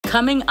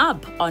Coming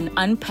up on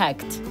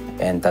Unpacked.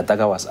 And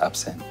Tataga was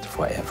absent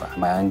forever.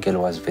 My uncle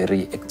was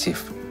very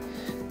active.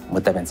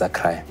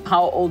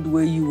 How old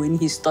were you when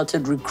he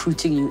started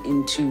recruiting you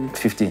into?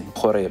 15.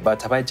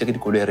 But I checked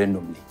it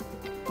randomly.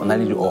 On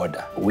the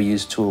order. We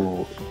used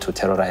to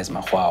terrorize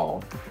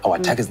Mahwao. Our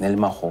attack is nearly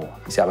Mahwao.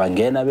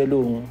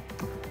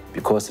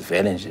 Because of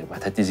energy,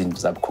 but that is in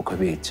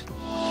Zabkokobit.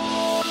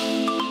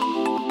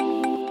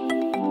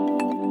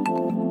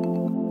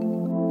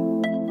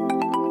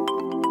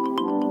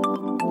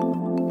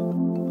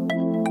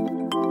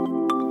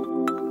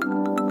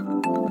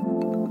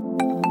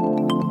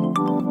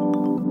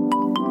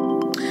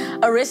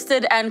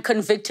 Arrested and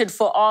convicted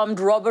for armed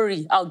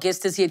robbery. Our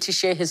guest is here to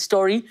share his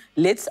story.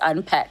 Let's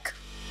unpack.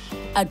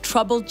 A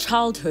troubled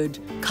childhood,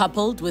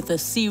 coupled with a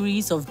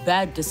series of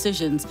bad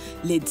decisions,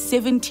 led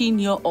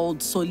 17-year-old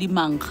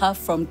Mankga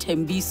from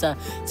Tembisa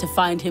to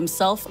find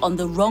himself on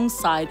the wrong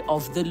side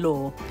of the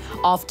law.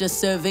 After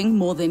serving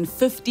more than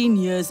 15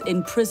 years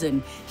in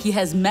prison, he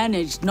has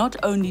managed not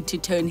only to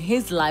turn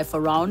his life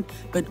around,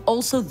 but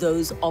also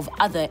those of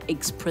other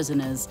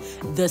ex-prisoners.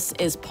 This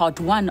is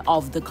part one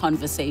of the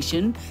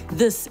conversation.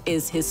 This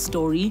is his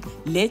story.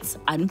 Let's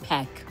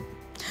unpack.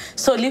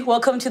 Soli,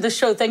 welcome to the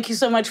show. Thank you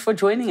so much for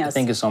joining us.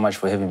 Thank you so much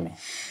for having me.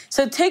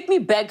 So take me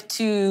back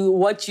to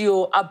what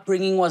your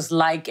upbringing was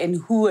like and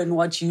who and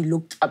what you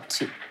looked up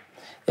to.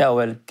 Yeah,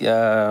 well,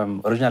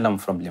 originally I'm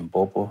from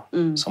Limpopo,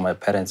 so my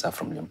parents are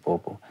from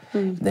Limpopo.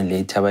 Then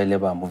later I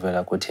moved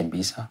to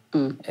Tembisa,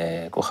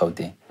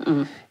 Gauteng,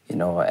 you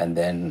know, and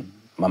then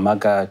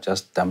Mankga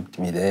just dumped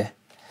me there.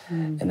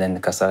 And then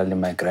Kasarali,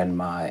 my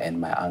grandma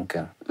and my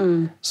uncle.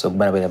 So you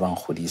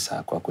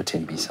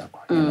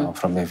know,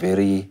 from a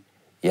very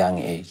young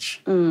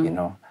age, you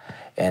know,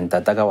 and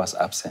Tataga was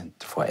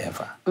absent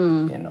forever,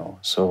 you know.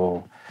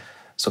 So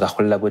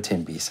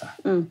Tembisa,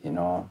 you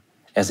know,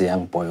 as a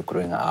young boy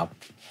growing up,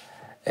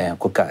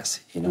 Kokasi,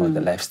 you know,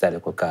 the lifestyle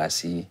of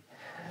Kokasi.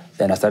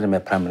 Then I started my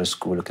primary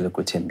school,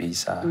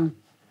 Tembisa,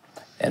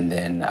 and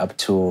then up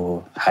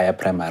to higher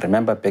primary.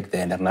 Remember back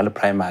then, there was another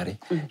primary,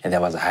 and there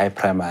was a high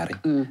primary,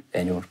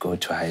 then you would go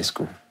to high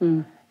school.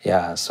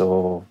 Yeah,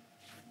 so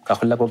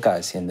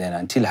Kokasi, and then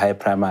until high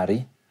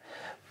primary.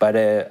 But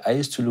I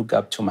used to look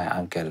up to my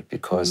uncle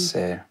because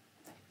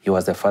he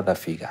was the father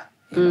figure,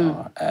 you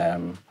know.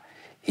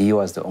 He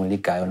was the only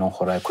guy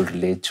I could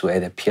relate to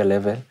at the peer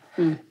level.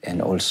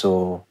 And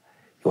also,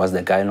 he was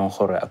the guy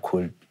I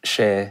could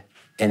share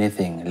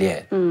anything,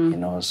 you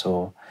know.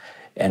 So,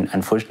 and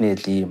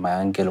unfortunately, my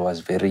uncle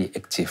was very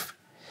active.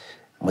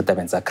 You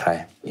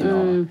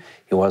know,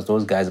 he was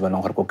those guys, you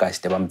know,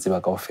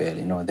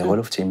 the whole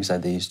of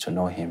Tembisa, they used to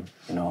know him,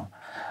 you know.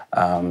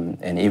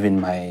 And even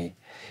my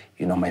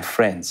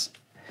friends,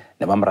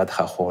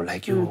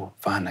 like you,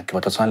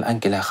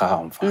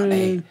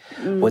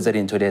 what's that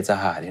into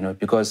that, you know,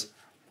 because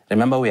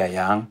remember we are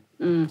young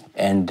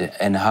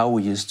and how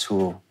we used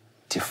to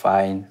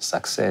define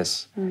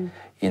success,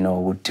 you know,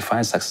 we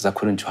define success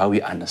according to how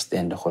we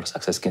understand the whole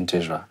success can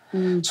treasure.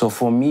 So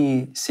for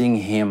me, seeing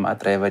him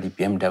at driver the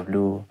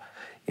BMW,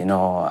 you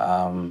know,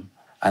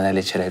 and I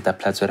literally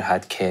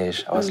had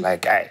cash, I was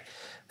like, hey,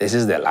 this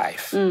is the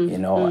life, you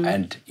know,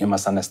 and you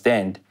must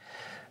understand,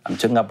 I'm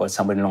talking about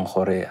somebody long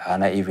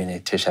and even a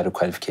tertiary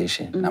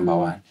qualification, number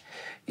one.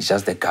 It's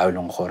just the guy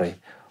long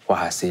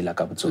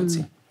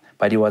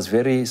But he was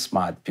very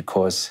smart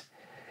because,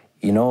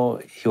 you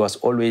know, he was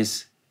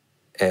always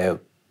in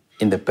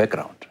the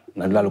background,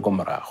 you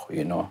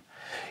know,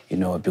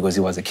 because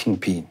he was a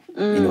kingpin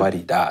in what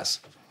he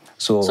does.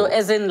 So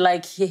as in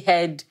like he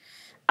had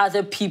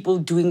other people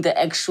doing the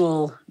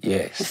actual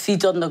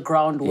feet on the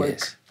ground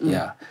work.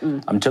 Yes.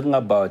 I'm talking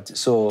about,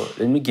 so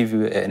let me give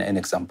you an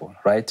example,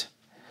 right?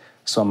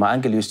 So my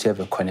uncle used to have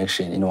a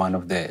connection in one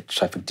of the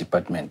traffic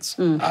departments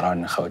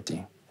around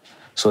Gauteng.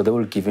 So they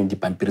will give him the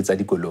pampiri tsa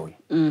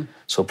dikoloi.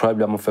 So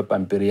probably I'm for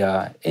pampiri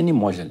any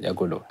model ya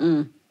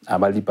koloi.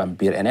 About the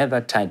pampiri, and at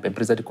that time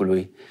pampiri tsa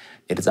dikoloi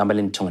it is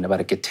ambali ntong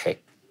never get tech.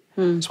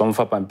 So I'm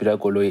for pampiri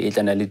koloi it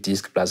only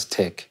disc plus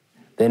tech.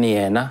 Then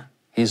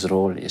his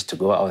role is to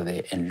go out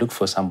there and look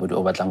for somebody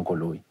over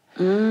koloi.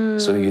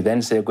 So you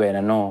then say go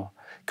and no,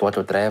 what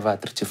to driver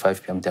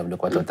 35 BMW,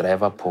 what to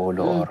driver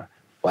Polo or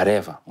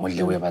whatever,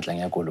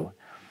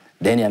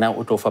 then you know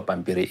utofa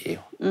pampiri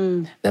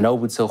then I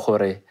would say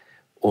gore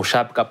o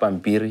sharp ka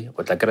pampiri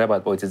o tla kry ba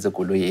botsetse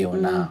koloi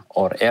na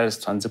or else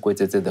tshwantse go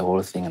etsetse the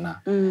whole thing na.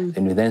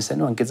 Then we then say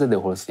no nketse the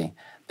whole thing,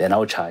 then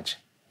I'll charge,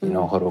 you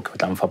know, gore o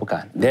tla mfa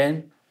bokana.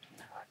 Then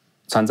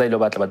tshwantse ile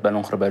batla batho ba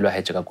neng gore ba ile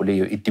hijack ka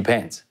koloi, it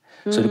depends.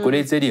 So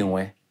dikoloi tse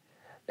dingwe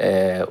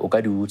o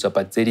ka di utsa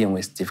but tse dingwe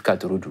it's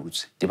difficult to do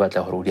di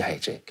batla gore o di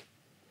hijack.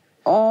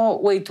 Oh,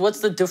 wait,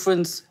 what's the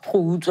difference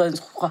and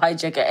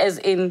hijacker? As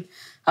in,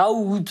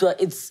 how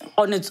it's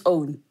on its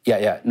own?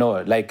 Yeah.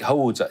 No, like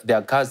how there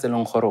are cars that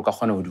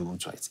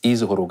it's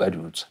easy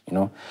you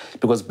know?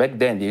 Because back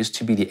then, there used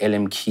to be the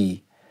LM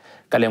key.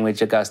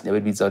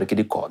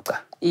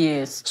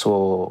 Yes.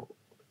 So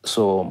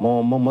So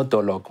mo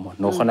dolog mo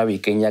no khona we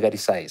kenya ka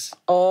size.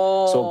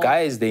 Oh. So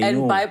guys they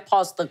knew and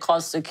bypass the car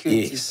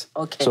security. Yes.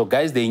 Okay. So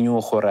guys they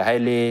knew gore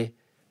highly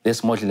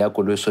this model ya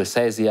koloi so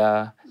size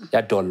ya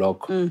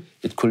dolog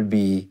it could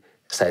be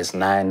size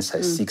 9,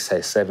 size 6,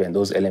 size 7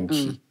 those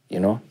LMG, you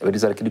know. But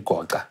it's like the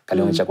koka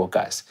kalong cha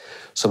kokas.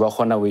 So ba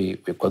khona we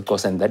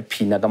got and that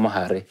pina ka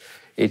mohare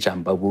e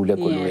jamba bule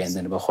koloi and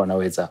then ba khona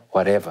we etsa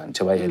whatever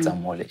until ba etsa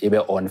mole e be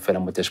on fela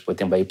mo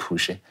dashboarding ba e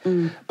push.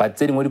 But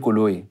tse dingwe di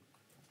koloi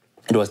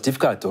it was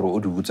difficult or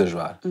di butse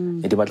jwala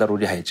e di batla ro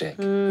di hijack,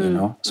 you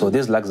know. So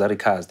these luxury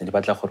cars di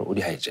batla gore o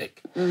di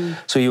hijack.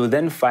 So you will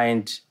then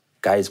find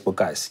guys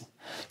bokasi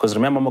because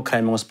remember mo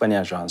crime mo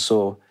Spania jwang.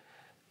 So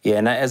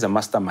yena as a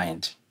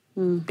mastermind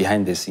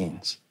behind the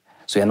scenes.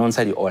 So you're not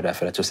inside the order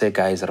for to say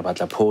guys re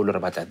batla polo re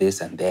batla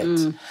this and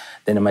that.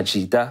 Then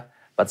machita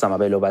ba tsama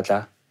ba lo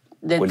batla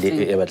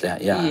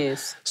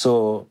Yes.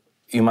 So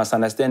you must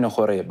understand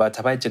gore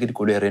batho ba check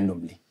dikoloi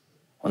randomly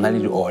on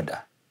the order.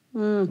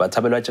 But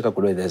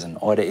there's an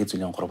order it's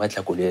going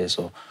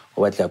so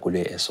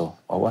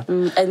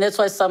and that's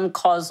why some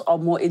cars are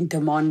more in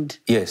demand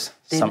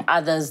than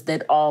others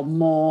that are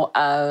more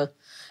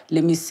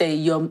let me say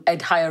you're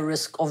at higher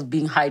risk of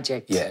being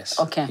hijacked. Yes.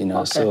 Okay. You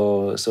know,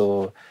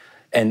 so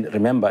and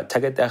remember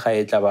target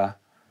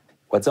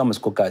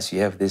you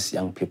have these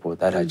young people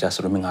that are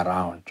just roaming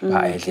around, you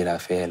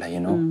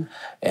know,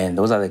 and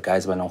those are the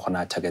guys who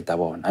are target.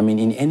 I mean,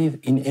 in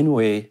any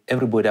way,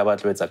 everybody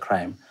about a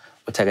crime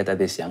will target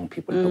these young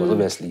people because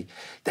obviously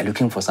they're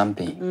looking for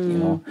something, you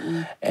know.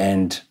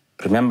 And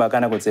remember,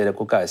 there's a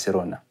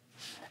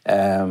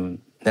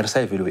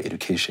value of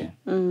education.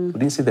 We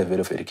didn't see the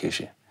value of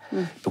education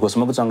because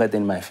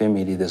in my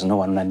family, there's no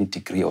one any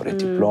degree or a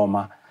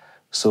diploma,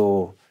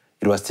 so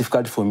it was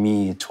difficult for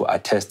me to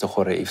attest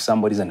to if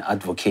somebody's an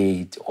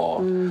advocate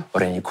or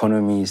an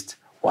economist,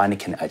 one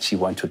can achieve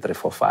 1, 2, 3,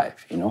 4,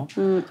 5, you know.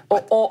 Or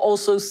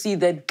also see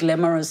that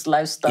glamorous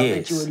lifestyle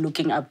that you were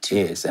looking up to.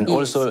 Yes, and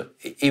also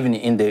even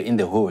in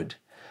the hood,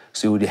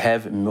 so you would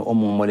have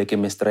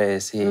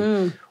mistress,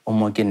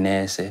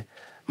 nurse,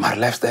 my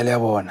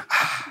lifestyle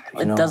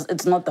you know.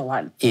 It's not the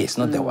one. Yes,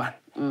 not the one.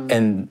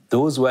 And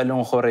those who are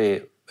you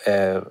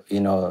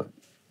know,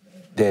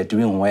 they're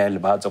doing well,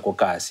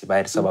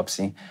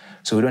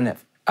 so we don't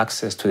have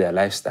access to their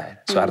lifestyle.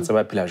 So but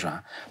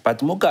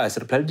Mukas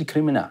reply the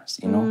criminals,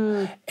 you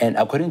know. And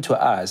according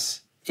to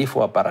us, if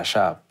we're para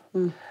sharp,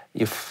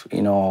 if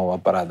you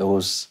know para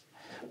those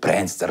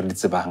brands that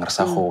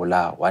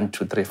are 1,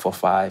 2, 3, 4,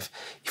 5,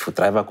 if you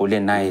drive a cool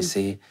nice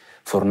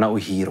for now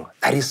hero,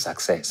 that is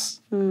success.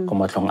 At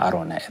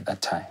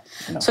that time.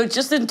 You know. So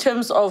just in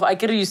terms of, I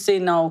get you say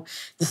now,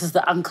 this is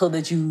the uncle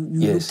that you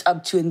looked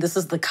up to, and this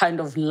is the kind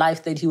of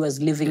life that he was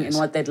living and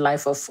what that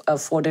life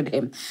afforded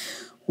him.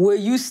 Were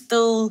you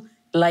still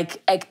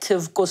like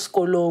active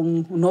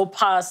koskolong, no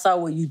pasa?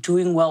 Were you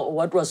doing well, or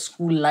what was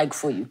school like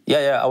for you?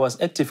 Yeah, I was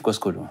active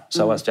koskolong,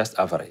 so I was just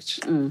average.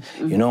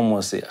 You know,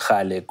 most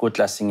khale ko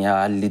classing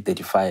ya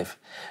 35.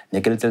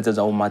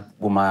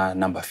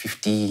 Number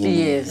 15.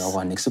 Yes. You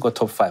know, next go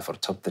top 5 or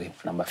top 3.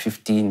 Number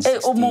 15,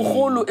 16.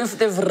 Hey, if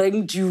they've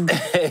ranked you.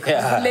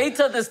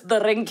 Later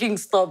the ranking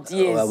stopped.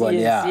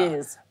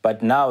 Yes.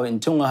 But now, in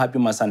Tunga Happy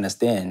must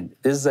understand,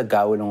 this is a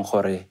guy who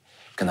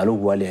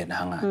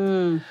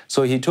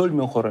so he told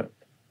me,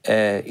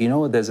 you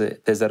know, there's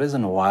a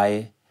reason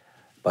why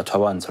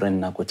Batwawa and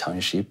Nako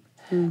Township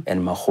and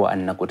Mahua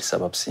and Nako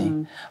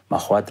Sababsi,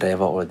 Mahua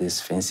driver all these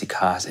fancy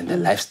cars and the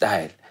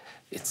lifestyle.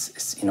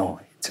 It's you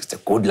know, it's a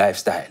good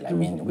lifestyle. I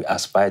mean, we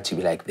aspire to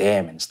be like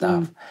them and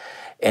stuff.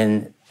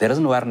 And the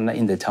reason why I'm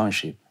in the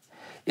township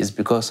is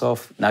because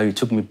of, now you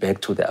took me back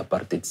to the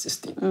apartheid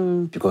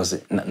system. Because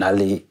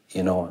Nali,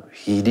 you know,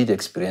 he did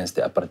experience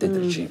the apartheid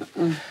regime.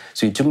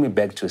 So he took me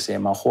back to say,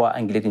 Mahua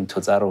angleting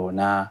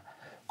Tozarona,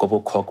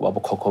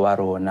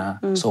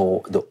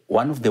 so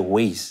one of the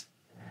ways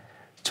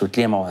to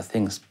claim our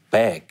things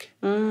back,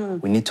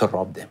 we need to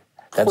rob them.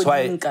 That's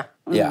why,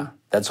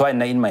 that's why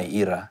in my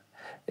era,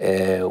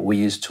 we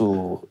used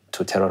to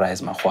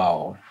terrorize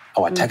Mahua.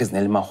 Our attack is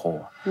nearly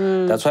Mahua.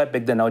 That's why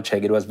back then,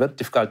 it was very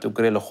difficult to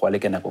create a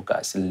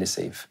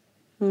safe.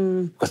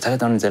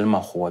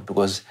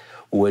 Because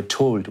we were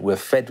told, we were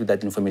fed with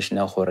that information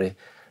now.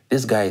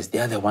 These guys, they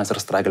are the ones that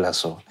struggle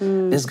so.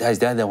 These guys,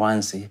 they are the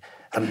ones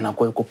and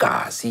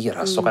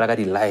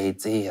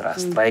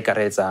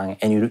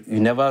you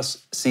never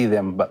see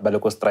them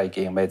baloko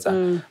striking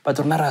but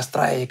unara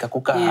strike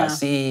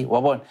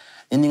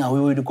you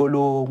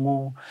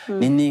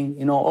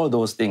know, all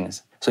those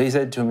things. So he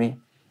said to me,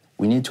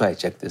 we need to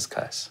hijack these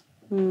cars.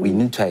 We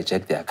need to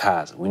hijack their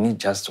cars. We need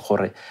just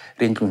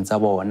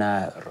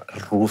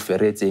roof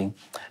everything.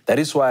 That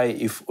is why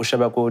if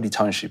Ushabako the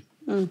township,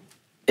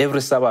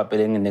 every suburb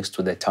next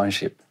to the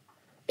township,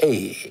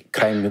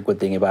 crime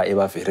thing about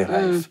very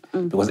life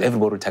because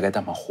everybody target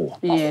Mahua.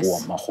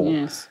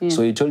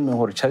 So he told me,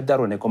 you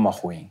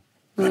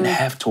don't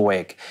have to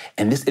work.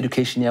 And this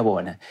education,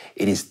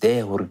 it is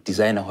there who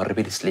design our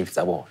rebel slaves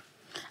about.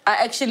 I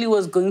actually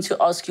was going to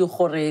ask you,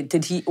 Jorge,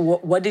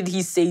 what did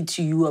he say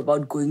to you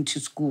about going to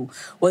school?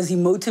 Was he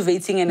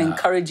motivating and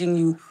encouraging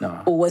you?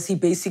 No. Or was he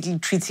basically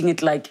treating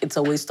it like it's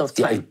a waste of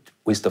time? Yeah,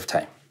 waste of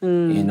time.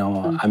 You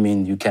know, I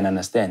mean, you can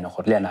understand.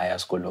 So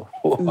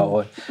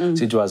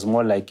it was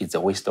more like it's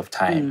a waste of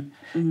time.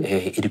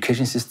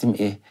 Education system,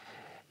 it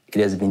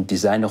has been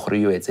designed for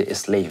you as a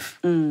slave.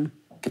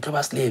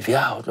 Slave,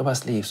 yeah,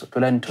 slave. So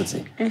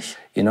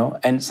you know,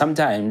 and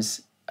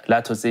sometimes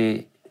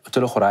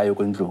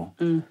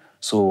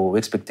so we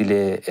expect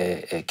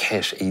a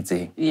cash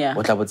eating. Yeah.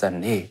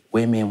 Hey,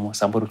 we memo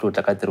somebody to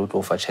take a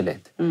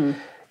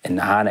and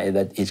Hana at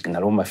that age,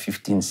 can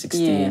 15,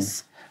 16.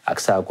 Yes.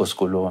 Aksa go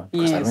school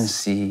because I don't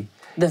see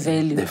the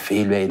value of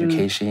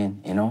education,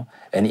 you know.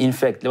 And in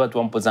fact, what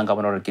one puts on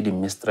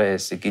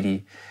mistress,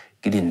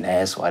 getting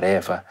nurse,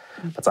 whatever.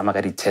 But I'm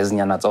getting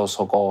testing and that's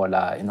also you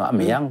know, I'm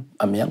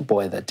a young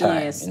boy at that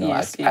time. Yes, you know,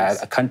 yes,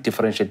 I can't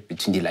differentiate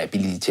between the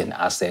liability and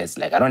assets.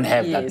 Like I don't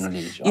have that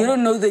knowledge. You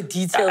don't know the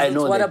details. I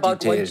know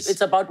details.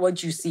 It's about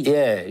what you see.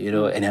 Yeah, you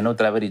know, and I know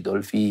Travel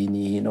Dolphin,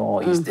 you know,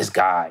 he's this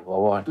guy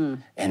or what.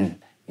 And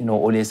you know,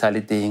 always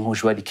thing, who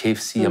should the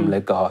KFC? I'm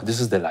like, oh, this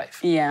is the life.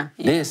 Yeah.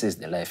 This is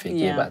the life.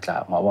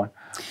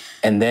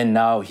 And then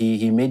now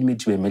he made me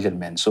to a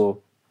middleman.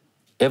 So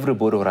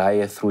everybody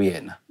raya through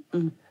yen.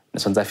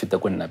 So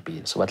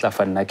what I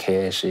find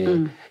cash,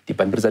 the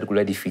pampers that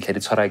could defeat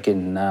it,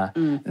 and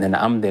then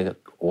I'm the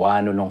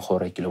one who long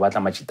for a kilo, what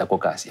I'm machita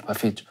cocasi.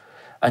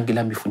 And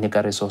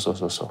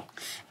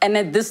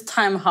at this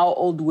time, how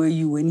old were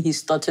you when he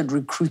started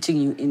recruiting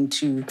you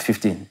into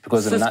 15?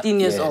 Because 15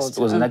 years old. It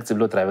was next to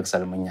Trivek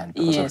Salamunian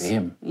because of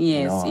him.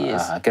 Yes, you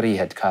know, he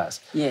had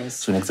cars. Yes.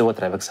 So next to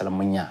Trivek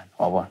Salamunian.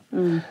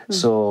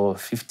 So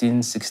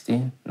 15,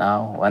 16,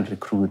 now one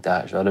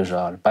recruiter,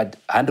 but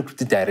I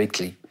recruited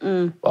directly.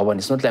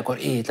 It's not like,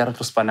 hey, but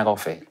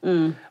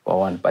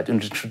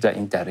recruiter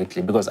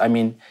indirectly. Because I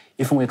mean,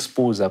 if we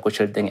expose a coach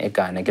thing,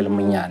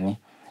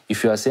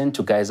 if you are saying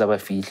to guys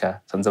about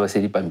feature, what are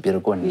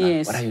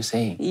you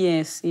saying?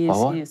 Yes.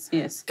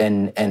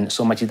 And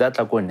so much that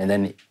and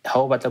then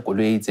how about the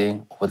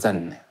colleague what's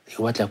an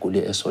what let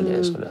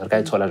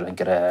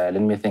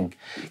me think.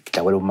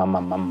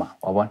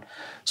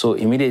 So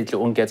immediately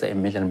one gets a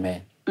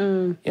middleman.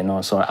 You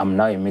know, so I'm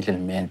now a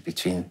middleman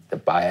between the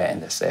buyer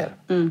and the seller.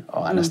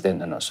 Or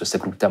understand and so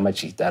security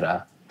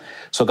machitara.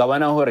 So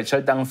Gawana ho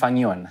Richard Dang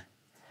Fangion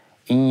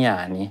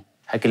Inyani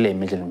Hakile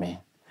middleman.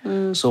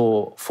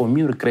 So for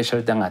me,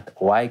 recreational thing at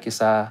why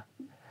kisa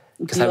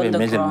a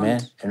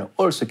middleman and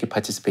also can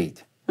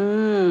participate.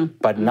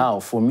 But now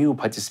for me to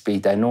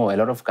participate, I know a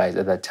lot of guys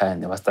at that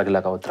time they were struggling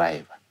about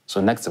drive. So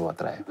next about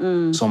drive.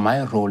 So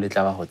my role is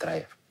about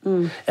drive.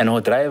 And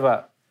our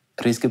driver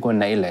risk go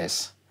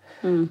less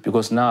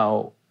because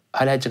now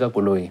I like to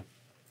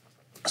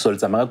so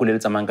it's a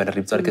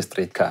Mankga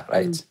straight car,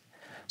 right?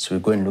 So we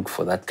go and look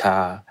for that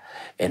car.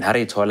 And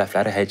Harry told a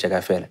flare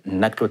hijacker fell,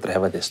 not to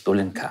drive the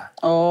stolen car.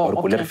 Or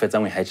cooler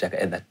fetang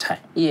hijacker at that time.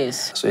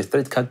 Yes. So a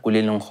straight car could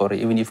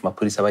even if my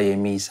police away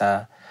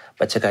misa,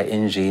 but check our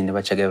engine,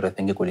 but check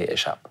everything could a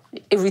shop.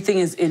 Everything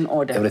is in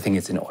order. Everything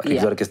is in order.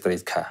 Yeah. It's a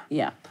straight car.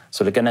 Yeah.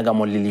 So the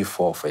Kanagamo Lily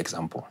 4, for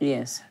example.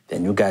 Yes.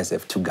 Then you guys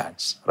have 2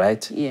 guns,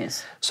 right?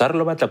 Yes. So I don't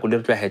know about the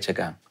cooler to a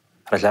hijacker.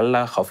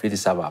 Rajala, hopefully the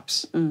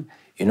suburbs.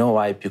 You know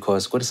why?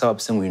 Because good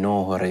suburbs we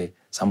know where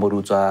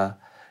somebody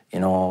you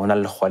know, na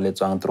le khwale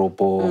tswang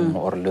tropong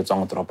or le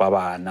tswang tropa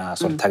bana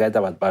so target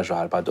about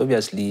bajwal, but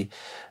obviously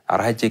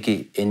I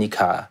take any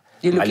car.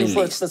 You're looking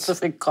for a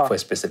specific car. For a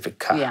specific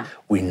car. Yeah.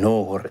 We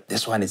know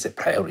this one is a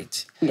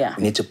priority. Yeah.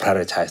 We need to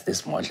prioritize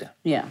this model.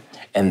 Yeah.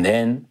 And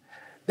then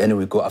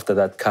we go after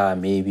that car,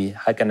 maybe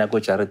how can I go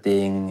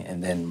charting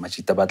and then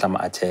machita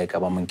batama attack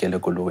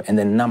and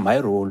then now my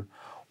role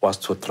was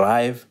to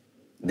drive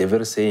the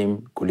very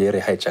same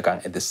kulere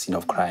hijacker at the scene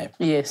of crime.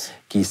 Yes.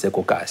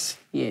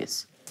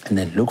 Yes. And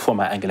then look for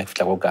my angle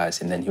like guys,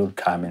 and then he would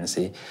come and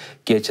say,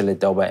 "Get a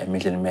little by a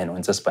middleman,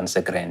 and just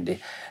sponsor grande."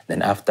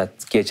 Then after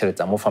get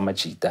a more from a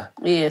cheetah.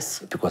 Yes.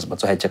 Because but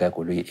so I check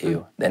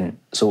then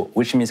so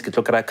which means get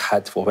look at a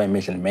cut for my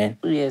middleman.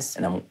 Yes.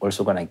 And I'm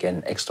also gonna get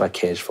an extra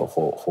cash for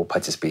who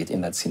participate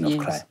in that scene of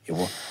crime. You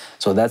know?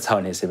 So that's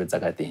how they say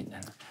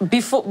it.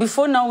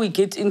 Before now we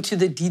get into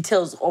the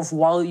details of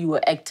while you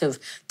were active,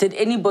 did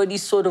anybody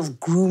sort of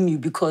groom you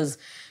because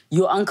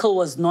your uncle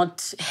was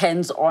not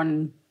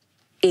hands-on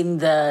in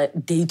the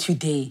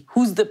day-to-day?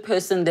 Who's the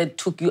person that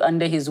took you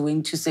under his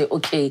wing to say,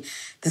 okay,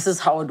 this is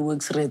how it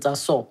works, Reza,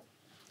 so?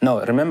 No,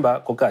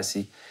 remember,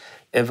 Kokasi,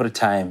 every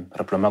time,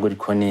 Raplamago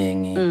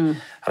Koning,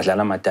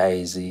 Rajala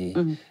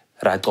Mataizi,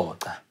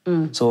 Ratota.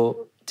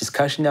 So,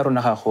 discussion around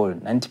a whole,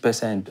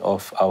 90%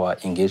 of our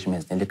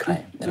engagements in the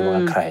crime,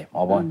 crime.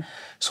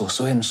 So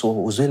and so,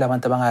 Uzula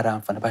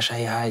Vantabanga,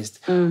 Fanabashai heist,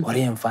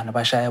 Oriam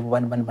Fanabashai,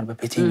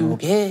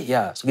 okay,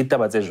 yeah, so get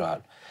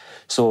that.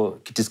 So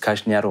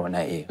discussion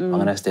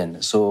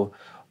understand. So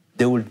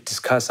they will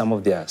discuss some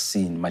of their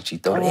scene,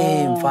 machito,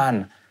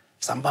 fun,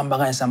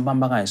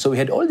 sambambagan. So we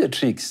had all the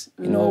tricks.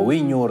 You know,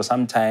 we knew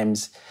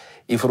sometimes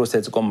if you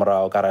set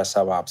komrao kara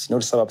suburbs, you know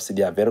the suburbs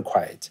they are very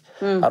quiet.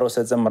 Aro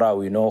set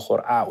mrao, you know, or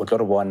o tlo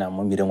re bona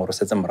mo mireng or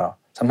set mrao.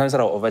 Sometimes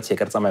I overtake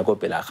ka tsama go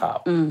pela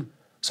gao.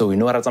 So we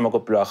know ra tsama go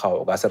pela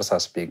gao ga se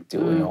suspect,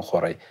 you know,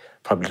 gore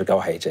probably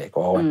ka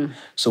hijack.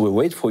 So we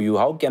wait for you.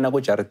 How can I go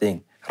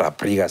jarateng? Ra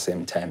briga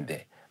same time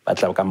there. Ba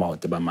tla ka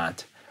maoto ba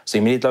mat. So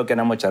immediately ka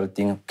na mo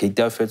jarateng, ke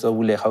ita fetsa o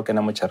bule ga ka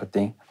na mo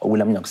jarateng, o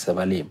bula mnyako se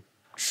ba lemo.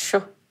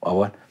 Sure.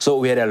 So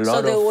we had a lot of...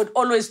 So they would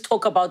always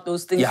talk about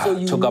those things. Yeah, so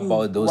you talk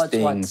about those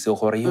things. So,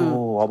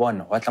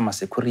 what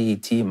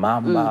security,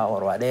 Mamba,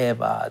 or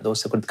whatever,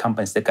 those security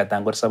companies, they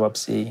can't go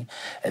to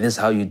and this is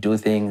how you do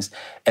things.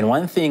 And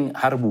one thing,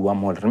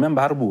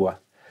 remember Harbua,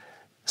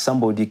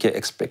 somebody can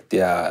expect,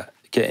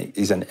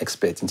 is an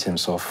expert in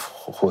terms of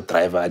who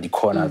driver, the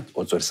corner,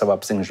 or to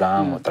sabab sing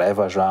or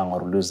driver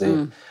or lose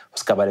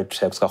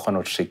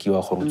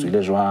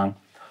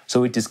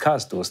So we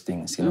discussed those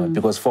things, you know,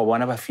 because for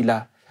one of our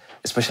filler,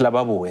 especially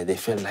Babu, where they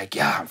felt like,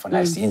 I'm for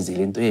nice things,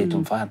 I'm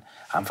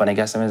for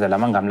nice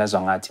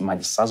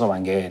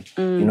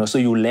you know, so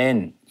you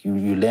learn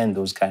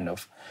those kind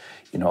of,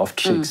 you know, of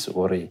tricks,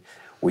 or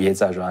we and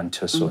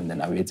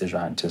then we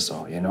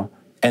you know.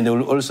 And they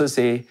will also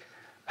say,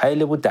 hi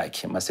level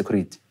daki, my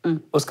security.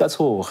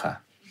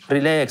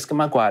 Relax,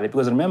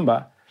 because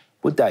remember,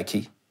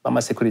 Butaki, my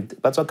security,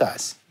 that's what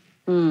gas.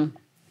 And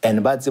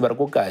bats are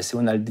cocas,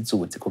 when I did so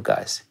with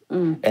cocas.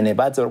 And a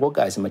bats are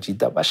cocas,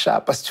 machita, but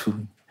sharp as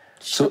two.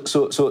 So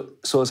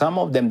some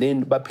of them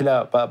then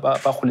bapila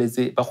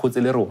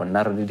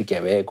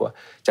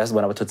just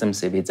one of them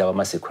say it's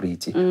our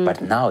security.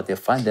 But now they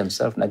find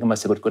themselves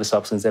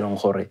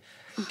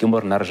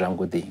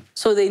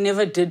so they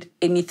never did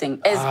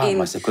anything. As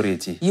in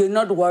security. You're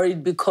not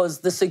worried because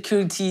the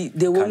security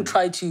they won't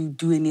try to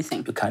do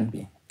anything. You can't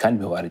be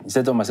worried.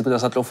 Instead of my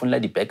security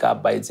the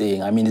backup by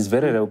saying, I mean it's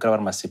very rare to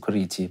my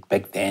security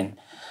back then.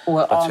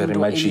 Or armed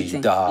or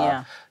anything.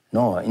 Yeah.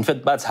 No, in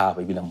fact, bats have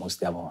maybe the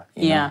most ever.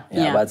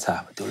 Bats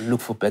have. They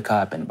look for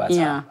backup and bats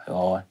have.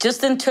 Oh.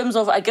 Just in terms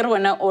of, I get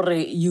when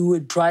you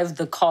would drive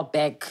the car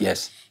back.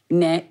 Yes.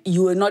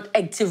 You were not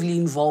actively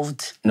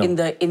involved in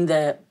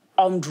the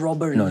armed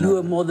robbery. You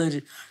were more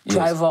the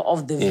driver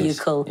of the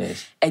vehicle,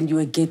 and you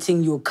were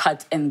getting your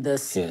cut and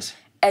this. Yes.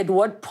 At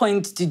what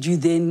point did you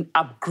then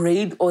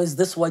upgrade, or is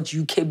this what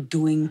you kept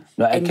doing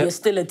and you're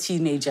still a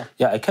teenager?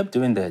 Yeah, I kept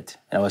doing that,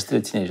 and I was still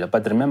a teenager.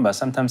 But remember,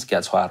 sometimes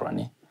kids are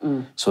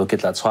so ke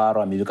tla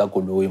tshwarwa maybe ka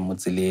koloi mo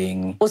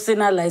tseleng. O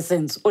sena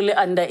license, o le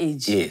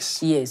underage. Yes.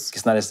 Ke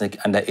sena license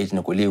underage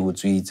ne koloi o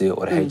tswitse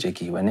or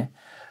hijackiwa ne.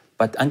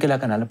 But uncle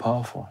kana le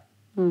powerful.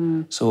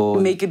 So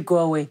make it go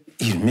away.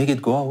 You make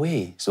it go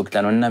away. So ke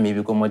tla nonna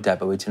maybe ko mo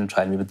tapa waiting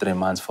trial maybe 3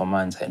 months, 4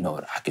 months. I know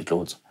ha ke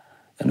tlotso.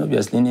 And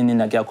obviously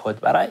nina ke court,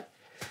 but right.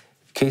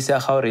 Case ya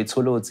ga re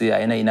tsolotse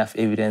I enough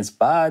evidence,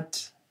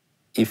 but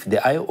if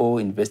the IO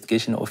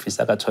investigation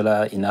officer ka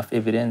thola enough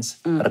evidence,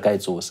 re ka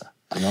itsosa.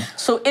 You know?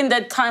 So in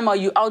that time, are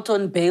you out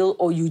on bail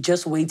or you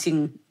just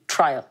waiting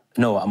trial?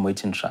 No, I'm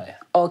waiting trial.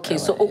 Okay,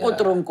 so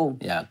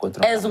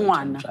as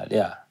one.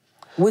 Yeah.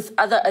 With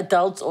other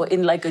adults or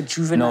in like a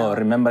juvenile? No,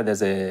 remember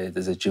there's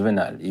a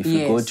juvenile. If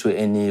you go to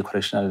any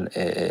correctional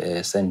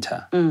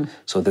center,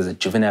 so there's a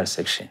juvenile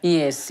section.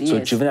 So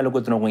juvenile go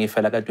to if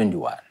I like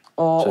 21.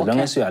 So as long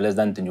as you are less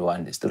than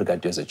 21, they still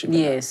regard you as a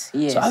juvenile. Yes.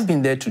 So I've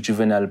been there to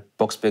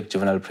Boxback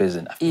juvenile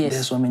prison. I've been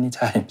there so many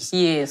times.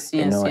 You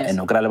know,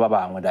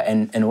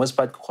 and what's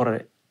part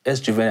as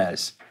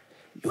juveniles,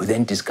 you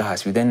then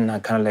discuss, you then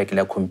kind of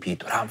like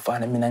compete. I'm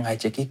fine, I mean, I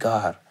check a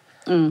car.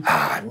 You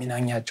know,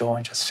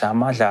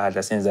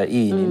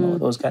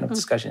 those kind of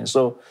discussions.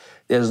 So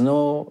there's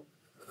no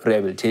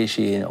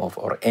rehabilitation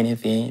or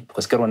anything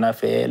because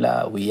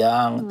we're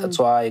young. That's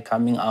why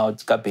coming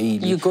out,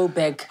 you go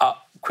back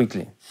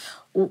quickly.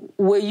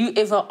 Were you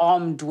ever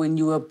armed when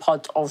you were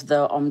part of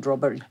the armed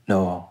robbery?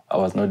 No, I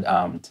was not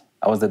armed.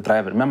 I was the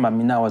driver. Remember,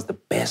 Mina was the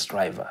best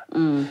driver.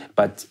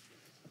 But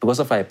because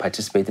of I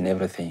participate in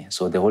everything,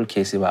 so the whole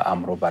case was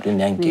armed robbery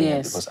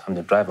because I'm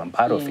the driver, I'm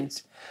part of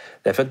it.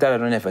 The fact that I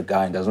don't have a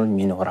gun does not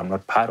mean I'm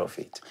not part of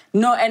it.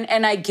 No,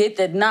 and I get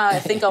that. Now, I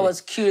think I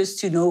was curious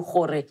to know,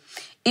 Jorge,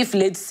 if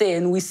let's say,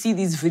 and we see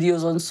these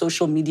videos on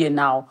social media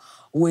now,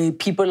 where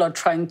people are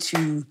trying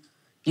to,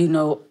 you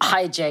know,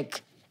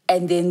 hijack,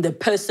 and then the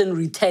person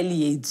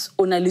retaliates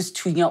on a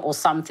list or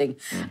something.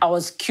 I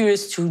was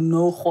curious to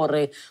know,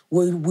 Jorge,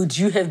 would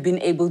you have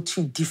been able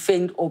to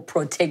defend or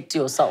protect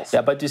yourself?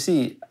 Yeah, but you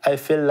see, I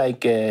feel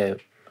like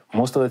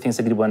most of the things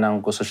that people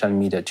on social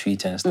media,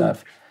 Twitter and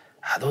stuff,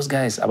 those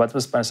guys, about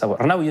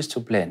now we used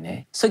to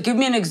plan. So give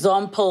me an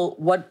example.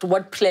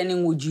 What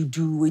planning would you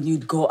do when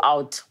you'd go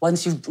out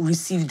once you've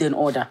received an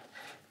order?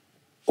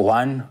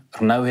 One,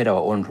 now we had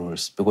our own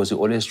rules because we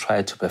always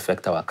try to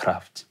perfect our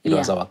craft. It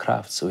was our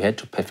craft, so we had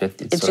to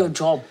perfect it. It's your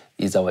job.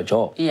 It's our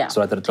job. Yeah.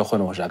 So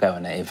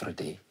that every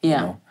day. Yeah.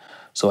 You know?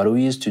 So what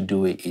we used to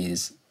do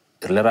is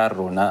our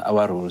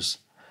rules.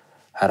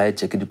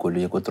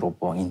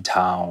 In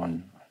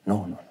town.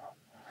 No.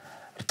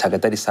 We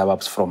targeted the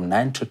suburbs from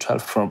 9 to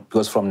 12.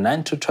 Because from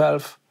 9 to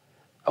 12,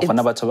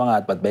 Akona batho ba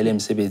ngata but ba ile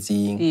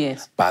msebetsing.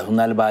 Yes. Ba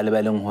hona le ba le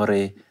ba leng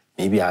hore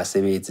maybe ha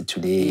sebetse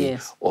today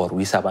or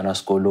we sa bana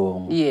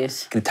sekolong.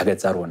 Yes. Ke target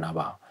tsa rona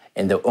ba.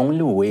 And the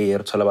only way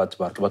re thola batho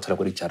ba thola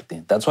go di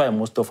charting. That's why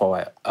most of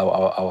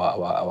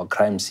our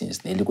crime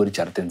scenes ne le go di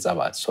charting tsa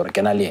batho. So re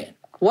kena le yena.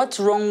 What's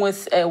wrong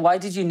with why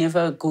did you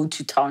never go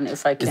to town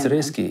if I can? It's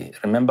risky.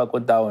 Remember go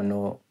down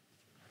no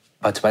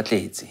batho ba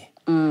tletse.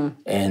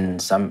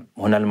 And some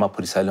hona le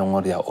maphodisa le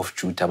ngore they are off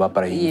duty ba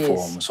para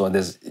uniform. So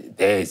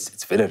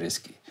it's very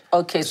risky.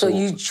 Okay, so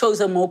you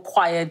chose a more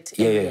quiet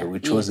area. Yeah, we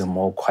chose a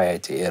more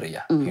quiet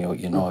area,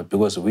 you know,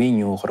 because we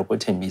knew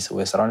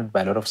we're surrounded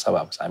by a lot of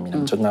suburbs. I mean,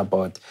 I'm talking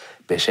about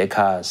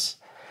Beshekas.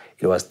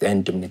 It was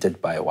then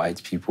dominated by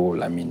white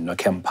people. I mean,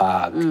 Nockham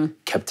Park,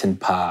 Captain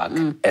Park,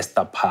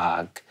 Esther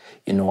Park,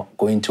 you know,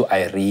 going to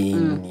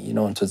Irene, you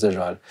know,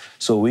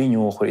 so we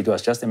knew it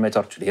was just a matter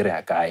of today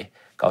area guy,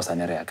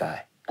 area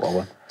guy.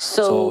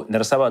 So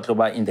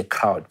Nersaba in the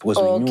crowd because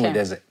we knew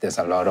there's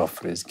a lot of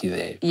risk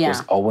there.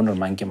 Because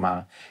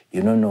Mankga,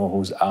 you don't know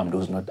who's armed,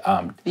 who's not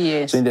armed.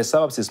 Yes. So in the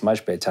suburbs it's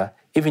much better.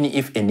 Even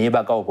if a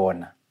neighbor go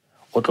born,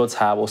 but by the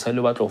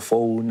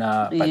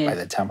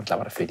time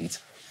it.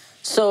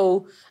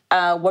 So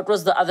what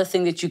was the other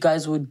thing that you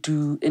guys would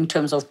do in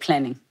terms of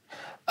planning?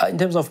 In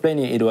terms of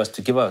planning, it was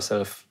to give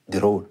ourselves the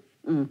role.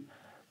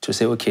 To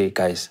say, okay,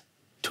 guys,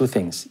 two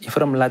things. If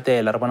I'm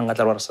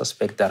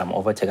suspect that I'm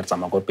overtaken,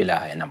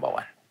 number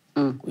one.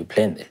 We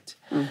planned it.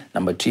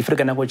 Number two, if we're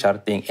gonna go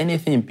charting,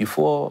 anything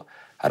before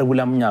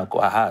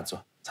search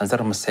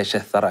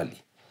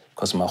thoroughly.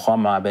 Because it's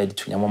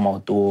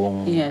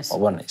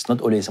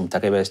not always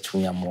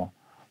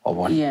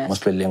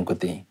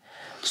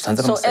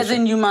So as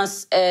in you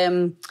must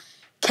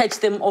catch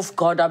them off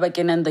guard up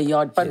again in the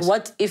yard. But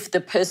what if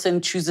the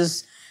person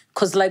chooses,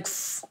 because like,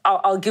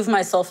 I'll give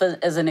myself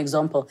as an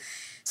example.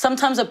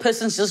 Sometimes a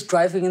person's just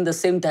driving in the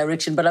same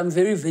direction, but I'm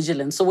very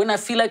vigilant. So when I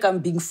feel like I'm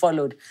being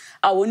followed,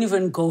 I won't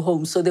even go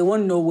home. So they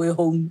won't know where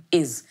home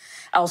is.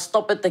 I'll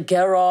stop at the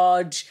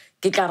garage,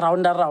 get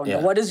around.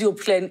 What is your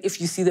plan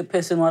if you see the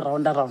person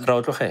around?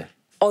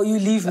 Or you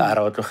leave me?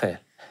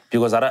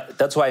 Because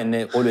that's why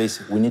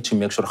always we need to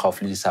make sure how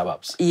flee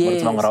suburbs.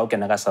 Yes.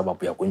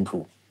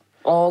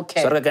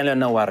 Okay. So I can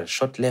know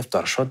short left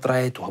or short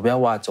right, or where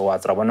what or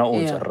what. I'm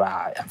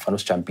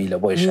fanus champila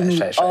boy,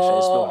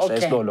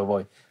 slow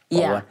boy.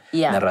 Yeah.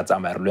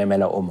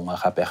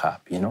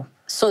 You know.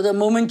 So the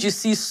moment you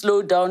see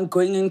slow down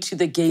going into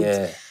the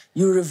gate,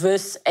 you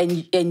reverse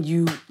and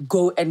you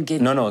go and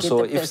get. No.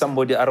 So if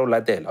somebody are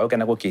latel, how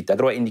can I go gate? I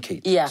draw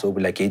indicate. Yeah. So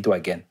we like gate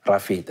again.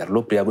 Rafate.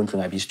 Look, we are going to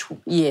have these two.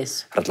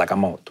 Yes. Like a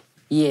mouth.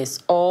 Yes.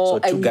 Oh,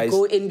 so and you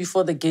go in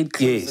before the gate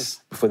closes.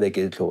 Yes, before the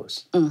gate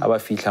closes. Aba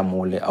fihla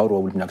mole,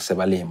 awro will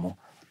nakusebalemo.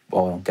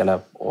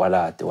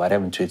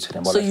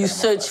 So you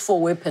search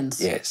for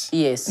weapons. Yes.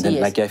 Yes. And then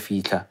like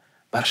fihla,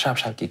 bar sharp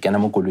kena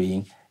mo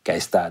koloing,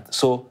 guys start.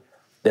 So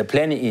the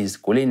plan is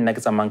koleng nna ke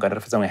tsamang ka re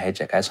fetsa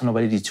hijack. I saw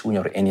nobody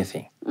dithunya or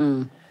anything.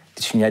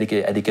 Dithunya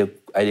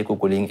di ko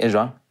koleng e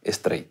jwang e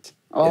straight.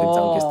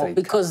 Oh,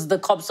 because the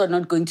cops are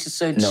not going to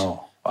search.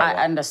 No.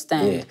 I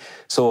understand. Yeah.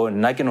 So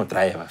nna ke no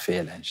driver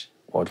fair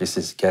or at least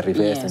is get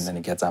reversed and then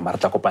it gets a.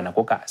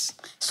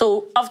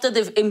 So after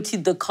they've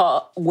emptied the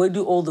car, where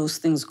do all those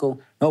things go?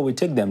 No, we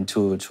take them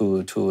to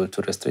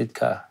the street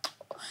car.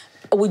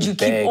 Would you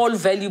keep all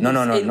valuables?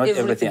 No, not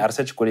everything. Our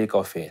search colleague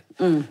of it.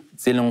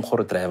 Still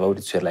driver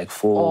would like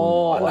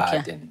phone,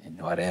 and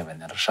whatever,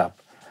 and sharp.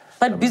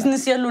 But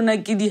business yalona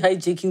ke di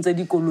hijacking tsa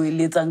dikoloi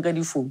le tsanga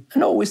di phone.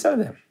 No, we sell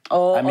them.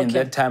 Oh, I mean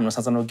that time a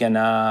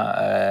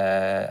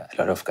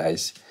lot of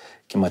guys.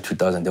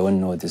 2000, they won't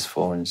know these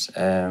phones.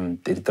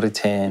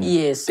 3310.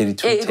 Yes.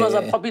 3210. It was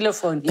a popular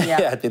phone. Yeah.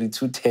 Yeah,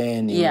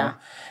 3210. You know?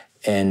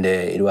 And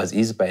it was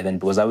easy by then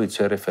because I would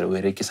say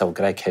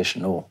we cash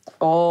no.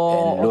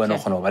 Oh.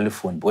 And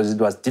phone because it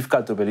was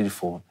difficult to buy the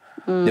phone.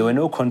 There were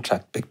no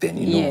contract back then,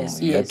 you know.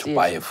 You had to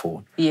buy a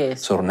phone.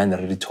 Yes. So we're not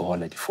ready to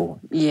hold the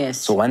phone. Yes.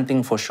 So one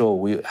thing for sure,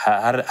 we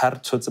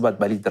thoughts about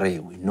Bali Dre,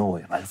 we know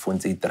our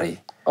phones is Dre.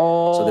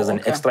 Oh. So there's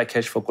an extra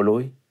cash for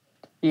Koloi.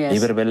 Yes.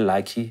 Maybe very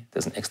lucky.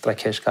 There's an extra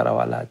cash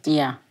karawalat.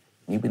 Yeah.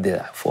 Maybe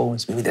there are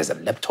phones. Maybe there's a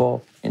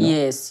laptop. You know?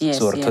 Yes.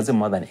 So it's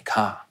more than a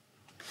car.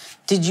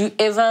 Did you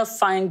ever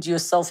find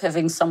yourself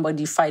having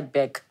somebody fight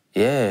back?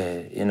 Yeah.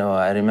 You know,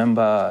 I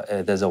remember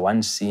there's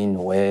one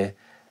scene where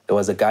there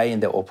was a guy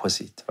in the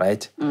opposite,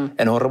 right? And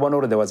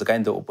there was a guy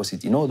in the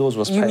opposite. You know, those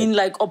was. You mean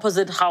like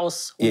opposite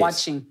house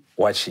watching?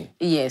 Watching.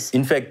 Yes.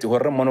 In fact, there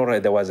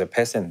was a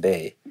person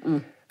there.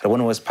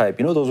 One was pipe.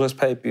 You know those was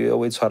pipe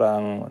always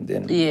and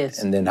then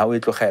and then how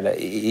it look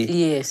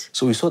yes.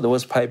 So we saw there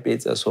was pipe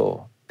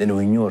so then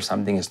we knew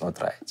something is not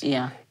right.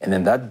 Yeah. And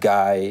then that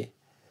guy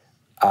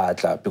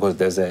because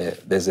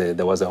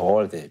there was a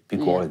hole there, big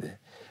hole there.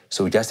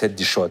 So we just had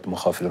the shot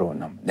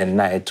then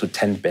I had to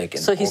turn back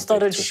and so he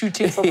started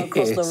shooting from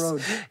across the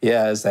road.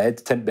 Yes, I had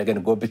to turn back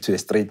and go back to a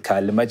straight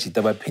car.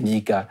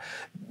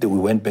 We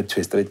went back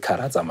to a straight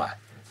car.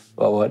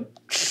 What?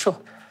 Sure.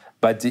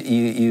 But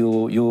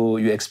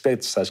you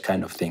expect such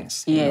kind of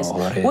things. Yes. You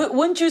know,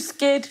 weren't you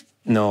scared?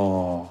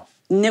 No.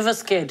 Never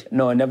scared?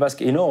 No, never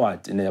scared. You know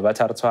what? In the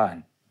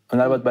Batartwan,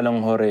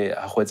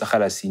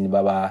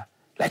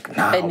 like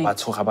now,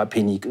 ba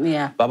panic.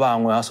 Yeah. Baba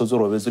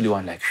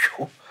like,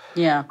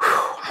 yeah.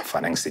 I'm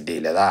finding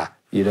that,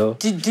 you know.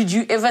 Did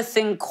you ever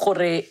think,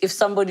 Jorge, if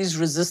somebody's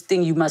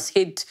resisting, you must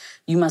hit,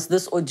 you must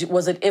this, or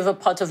was it ever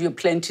part of your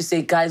plan to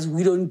say, guys,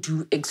 we don't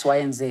do X, Y,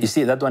 and Z? You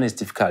see, that one is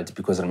difficult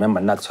because remember,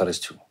 not sorry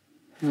too.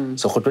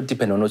 So what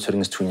depend on what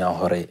sorry to now,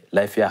 Jorge,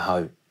 life here how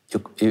you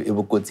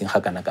good thing.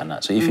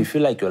 So if you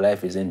feel like your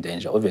life is in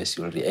danger,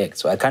 obviously you'll react.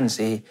 So I can't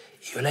say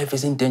your life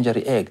is in danger,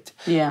 react.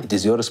 Yeah. It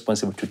is your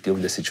responsibility to deal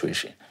with the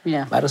situation.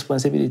 Yeah. My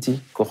responsibility,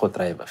 go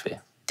drive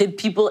affair. Did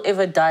people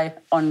ever die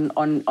on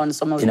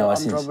some of the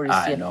armed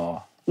robberies?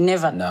 No.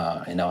 Never?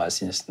 No, in our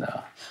sins,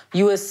 no.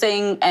 You were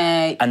saying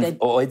that...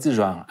 it's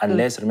wrong.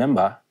 Unless,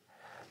 remember,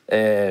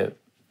 the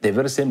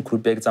very same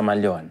group it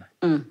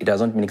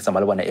doesn't mean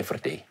someone every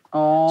day.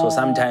 Oh, so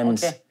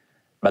sometimes,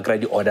 okay.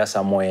 the order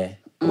somewhere,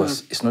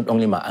 because it's not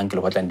only my uncle,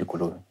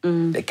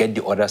 they get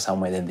the order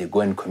somewhere, then they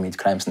go and commit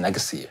crimes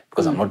next year,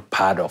 because I'm not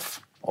part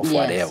of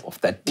whatever, of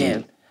that deal.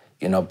 Yeah.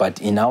 You know,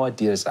 but in our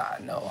deals,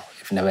 no,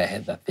 we've never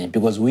had that thing,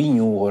 because we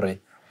knew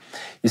already.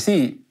 You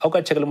see, I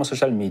can check on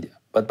social media,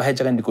 but by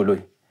checking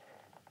the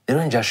they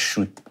don't just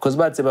shoot. Because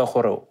once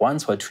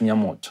watunya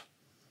moto,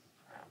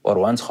 or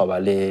once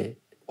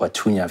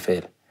watunya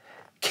fail,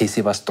 case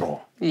was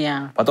strong.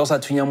 Yeah. But also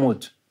watunya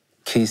moto,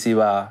 case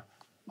was...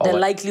 The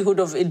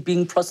likelihood of it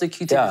being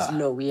prosecuted is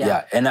low,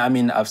 Yeah, and I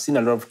mean, I've seen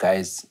a lot of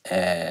guys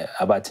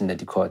about in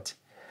the court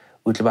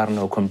who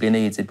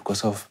complain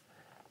because of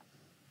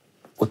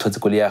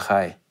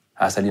I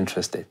was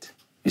interested.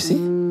 You see?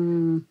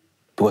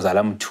 Because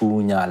alam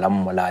tunya,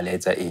 alam mola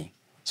leta e.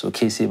 So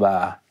case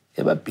ba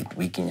a bit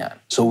weak.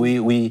 So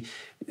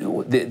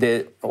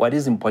what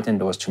is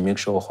important was to make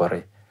sure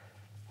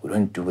we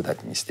don't do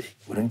that mistake.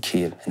 We don't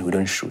kill and we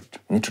don't shoot.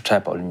 We need to try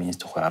by all means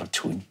to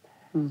tune.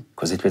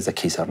 Because it was a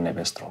case of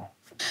never strong.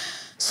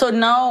 So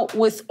now,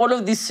 with all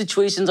of these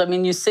situations, I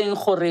mean, you're saying,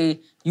 Jorge,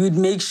 you'd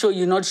make sure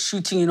you're not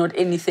shooting, you're not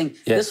anything.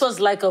 Yes. This was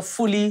like a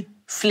fully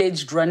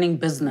fledged running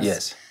business.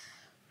 Yes.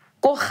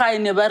 Go high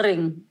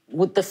ring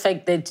with the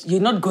fact that you're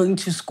not going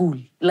to school.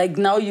 Like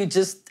now you're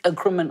just a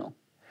criminal.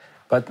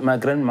 But my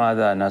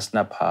grandmother has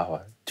no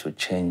power to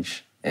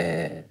change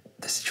the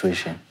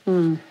situation.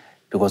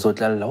 Because what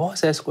was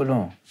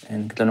school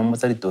and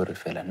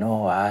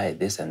no,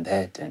 this and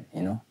that, and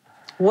you know.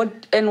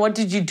 What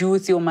did you do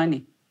with your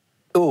money?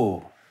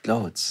 Oh,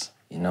 loads.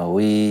 You know,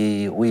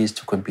 we used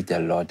to compete a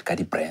lot, got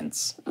the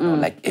brands, you know,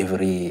 like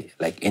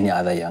any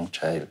other young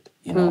child,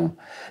 you know.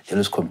 They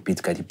always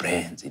compete, got the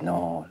brands, you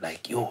know,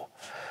 like, yo,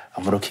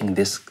 I'm rocking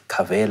this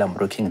Cavell, I'm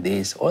rocking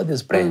this, all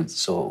these brands.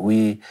 So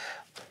we,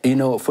 you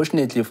know,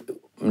 fortunately,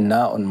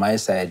 now on my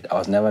side, I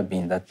was never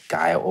being that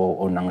guy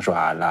or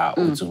Nangjoala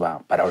or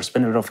Zuba, but I would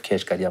spend a lot of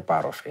cash, got a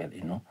part of it,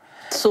 you know.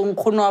 So,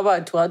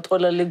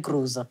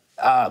 Groza.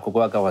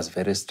 Kukwaka was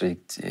very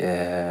strict.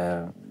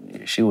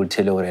 She would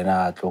tell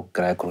her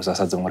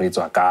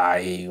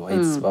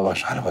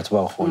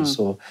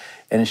so,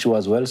 and she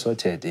was well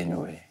sorted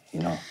anyway, you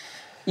know.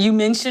 You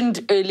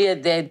mentioned earlier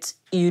that,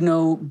 you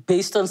know,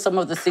 based on some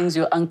of the things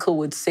your uncle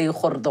would say,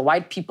 the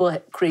white people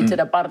created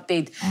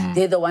apartheid,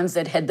 they're the ones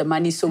that had the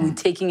money, so we're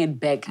taking it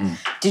back.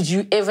 Did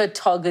you ever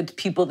target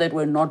people that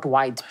were not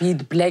white, be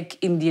it black,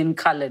 Indian,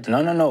 colored?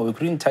 No. We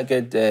couldn't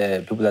target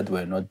people that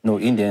were not. No,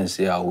 Indians,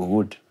 yeah, we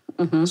would.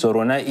 So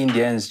Rona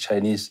Indians,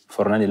 Chinese,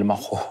 for Rona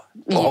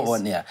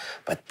yeah.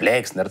 But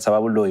blacks,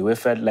 we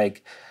felt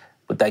like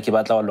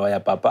lawyer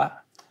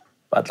papa.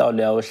 Because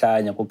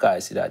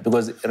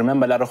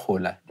remember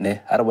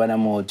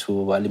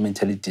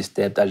mentally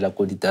disturbed,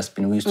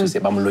 we used to say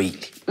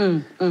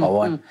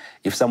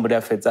if somebody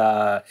affects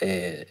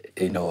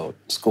you know,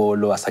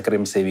 school or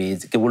sacred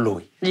service, if you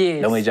lawyer.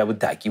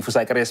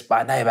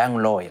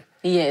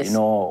 Yes. You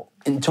know,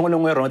 so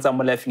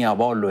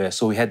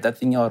we had that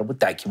thing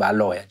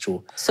lawyer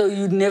too. So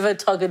you never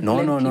target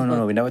black people?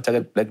 No, we never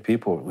target black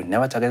people. We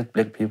never target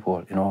black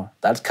people, you know.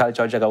 That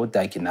culture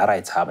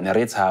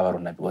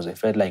because I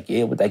felt like,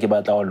 yeah,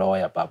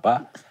 lawyer,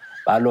 papa.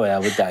 I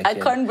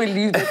can't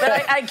believe that.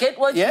 But I get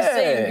what you're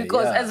saying,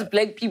 because as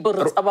black people,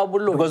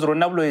 because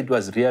it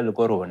was real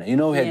corona. You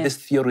know, we had this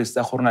theorist,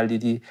 you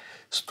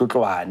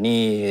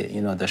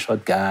know, the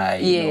short guy,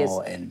 you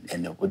know, and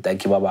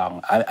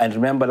I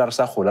remember how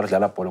fit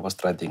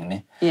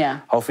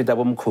up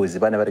Mkhozi,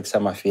 but never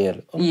exam fail.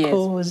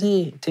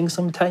 Mkhozi, think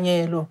some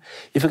tanyelo.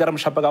 If you got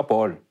a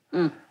ball,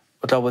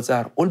 what was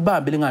that? Old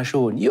Babiling I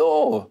shown,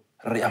 yo.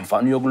 I'm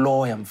fan your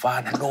lawyer, I'm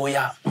fan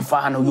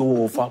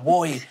you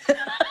boy.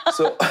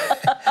 So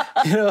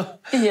you know,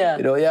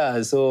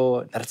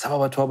 so that's how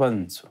what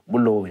happens.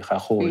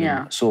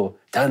 So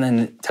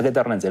and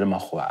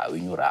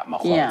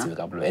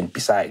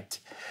besides,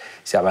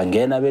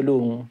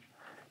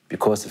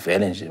 because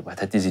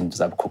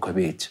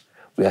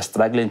we are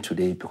struggling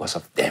today because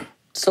of them.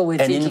 So we're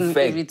taking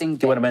everything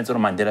back.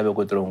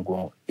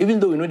 Even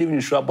though we're not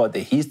even sure about the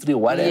history,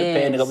 what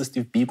happened,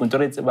 Steve P.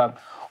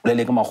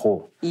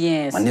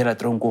 Yes.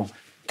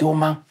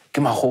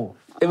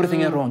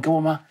 Everything is wrong.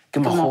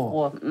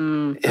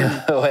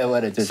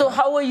 So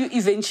how were you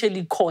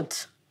eventually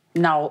caught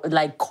now,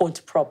 like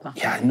caught proper?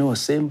 Yeah, no,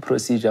 same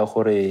procedure.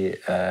 Re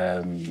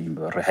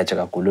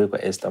hatchaka koloi ko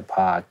Esther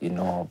Park, you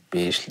know,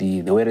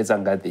 Bashley, the way it's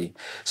angati.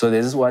 So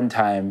there's this one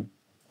time,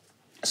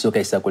 so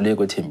kaisa koloi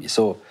ko Thembi.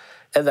 So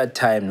at that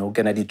time, no,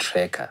 can I the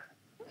tracker?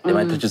 They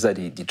might choose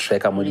the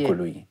tracker mo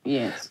koloi.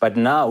 Yes. But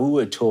now we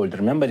were told,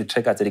 remember the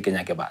tracker said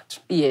Kenya kebat.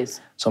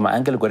 Yes. So my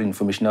uncle got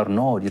information or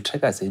no, the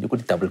tracker said you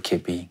could double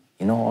capping.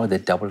 You know, all the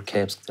double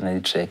caps and I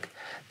track.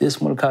 These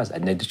small cars I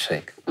need to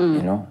track.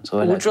 You know.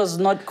 So which was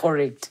not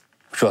correct.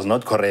 Which was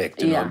not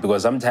correct, you know,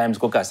 because sometimes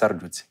go kasar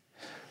dutse.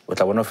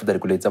 But I want to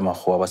regulate some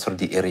of was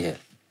the area.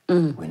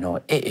 We know,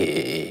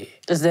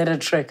 Is there a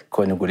track?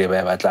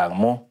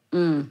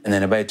 And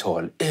then I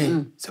told,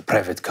 it's a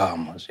private car.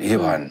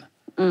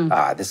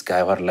 This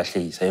guy was like,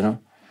 you know.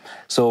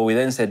 So we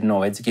then said,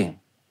 no, it's king.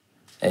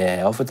 So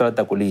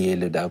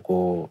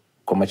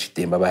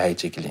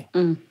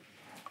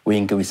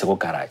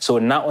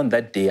now on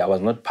that day, I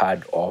was not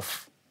part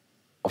of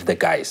the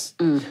guys.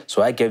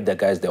 So I gave the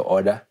guys the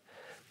order.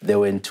 They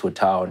went to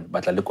town,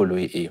 but you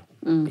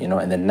know,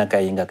 and then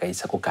Nakainga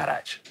kaisa ko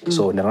garage.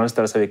 So never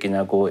started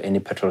saving go any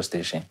petrol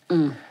station.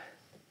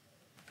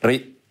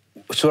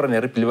 Sure, I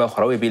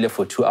replied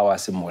for 2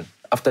 hours more.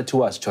 After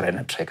 2 hours, I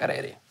ran track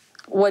already.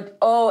 What?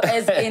 Oh,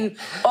 as in,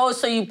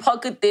 so you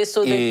pocket this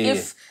so that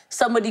if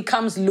somebody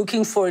comes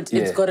looking for it,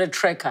 it's got a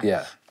tracker.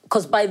 Yeah.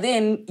 Because by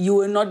then, you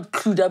were not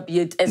clued up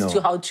yet as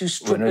to how to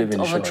strip it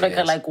of a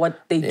tracker, like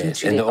what they do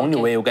today. And the only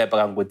way you get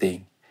back good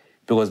thing,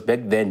 because back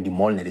then the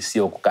mall never see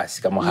the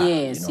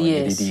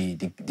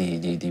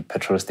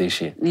petrol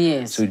station.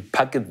 Yes. So you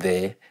park it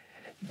there,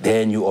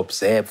 then you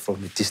observe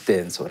from a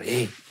distance or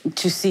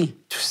to see.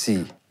 To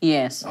see.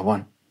 Yes. I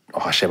want.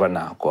 Oh, sheba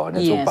na ko.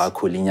 Netso ba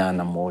khulinya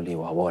na mole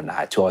wa bona.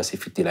 Ha twa se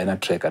fitila na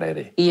track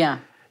already. Yeah.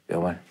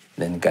 You want.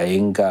 Then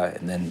kainga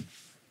and then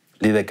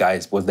leave the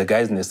guys. Because the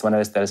guys in the one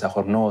that says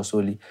no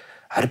solely.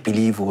 I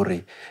believe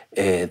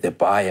the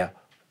buyer.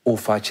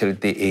 Offer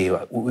charity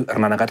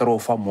rana ka tro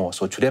offer more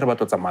so today ba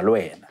totsa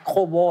malwena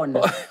go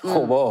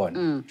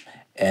bona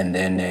and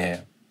then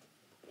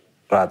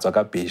ra tswa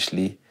ka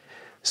Bashley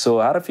so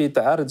ha re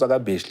fita ha re tswa ka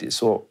Bashley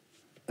so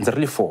it's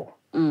really 4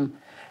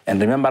 and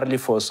remember really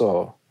 4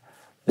 so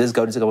this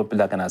guy is going to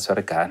like an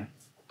American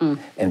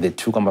and the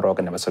two camera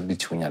can never sort the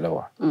tunya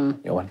lower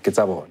you want kids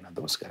bona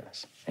those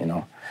guys you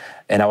know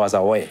and I was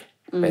away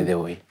by the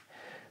way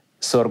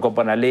so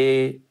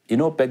gopanale you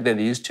know back then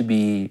there used to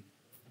be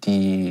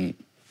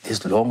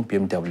these long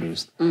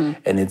BMWs.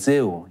 And it's they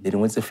didn't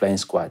want the flying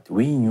squad.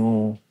 We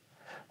knew,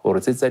 or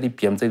it's the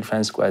BMW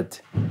flying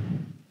squad.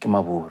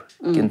 Kimabur,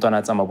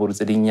 Kintona Samabur,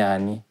 the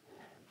Dinyani,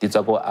 the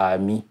Zago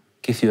Army,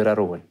 Kithiora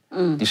Rowan,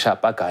 the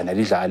Shapaka, and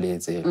the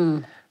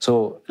Jale.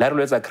 So,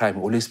 Larry a crime,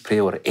 always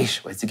pray or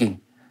ish, what's the king?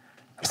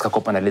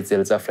 Skakopana, let's say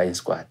it's a flying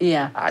squad.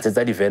 Yeah. It's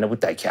a event of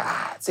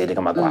Takia, say the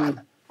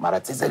Kamagwan,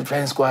 Marat, it's a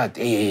flying squad.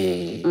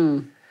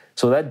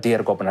 So that day,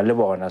 Kopana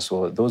Lebona,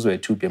 so those were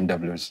 2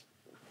 BMWs.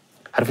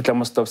 Harfitla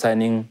must stop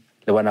signing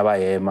the one about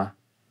Emma.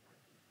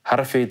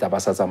 Harfit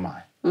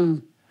Abasazamai.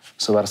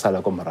 So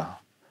Varsala Comara.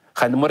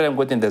 Had more than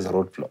good in this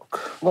roadblock.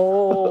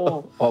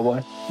 Oh.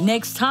 What?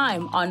 Next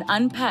time on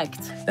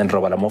Unpacked. Then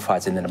Robala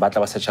Mofat and then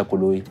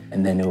Batavasachakului,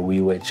 and then we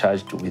were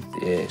charged with.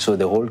 So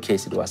the whole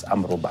case it was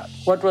armed robbery.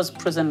 What was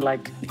prison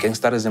like?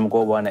 Gangsterism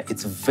go on.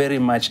 It's very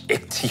much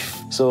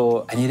active.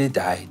 So I nearly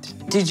died.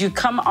 Did you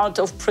come out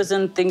of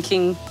prison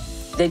thinking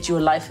that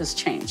your life has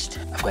changed?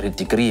 I've got a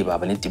degree, but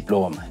I have a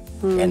diploma.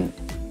 And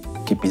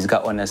keep his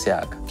honest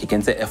yak. He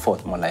can say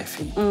effort more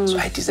life. So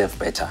I deserve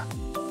better.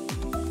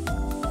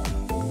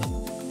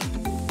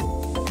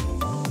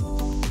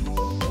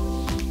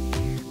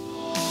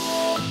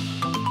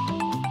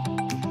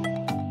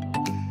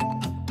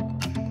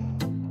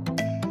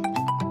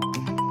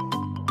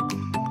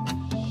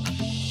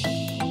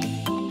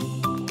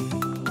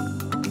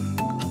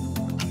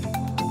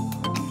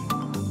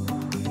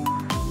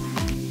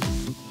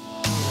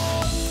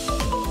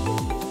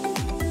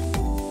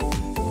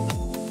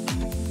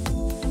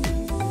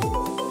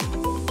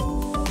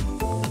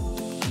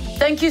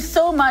 Thank you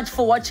so much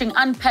for watching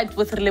Unpacked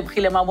with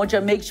Relebogile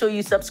Mabotja. Make sure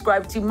you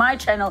subscribe to my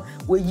channel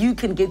where you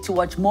can get to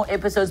watch more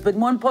episodes. But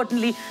more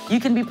importantly, you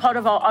can be part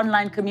of our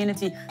online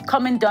community.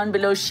 Comment down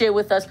below, share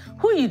with us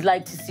who you'd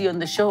like to see on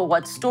the show,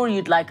 what story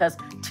you'd like us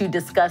to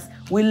discuss.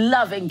 We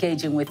love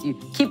engaging with you.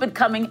 Keep it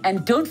coming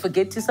and don't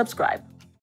forget to subscribe.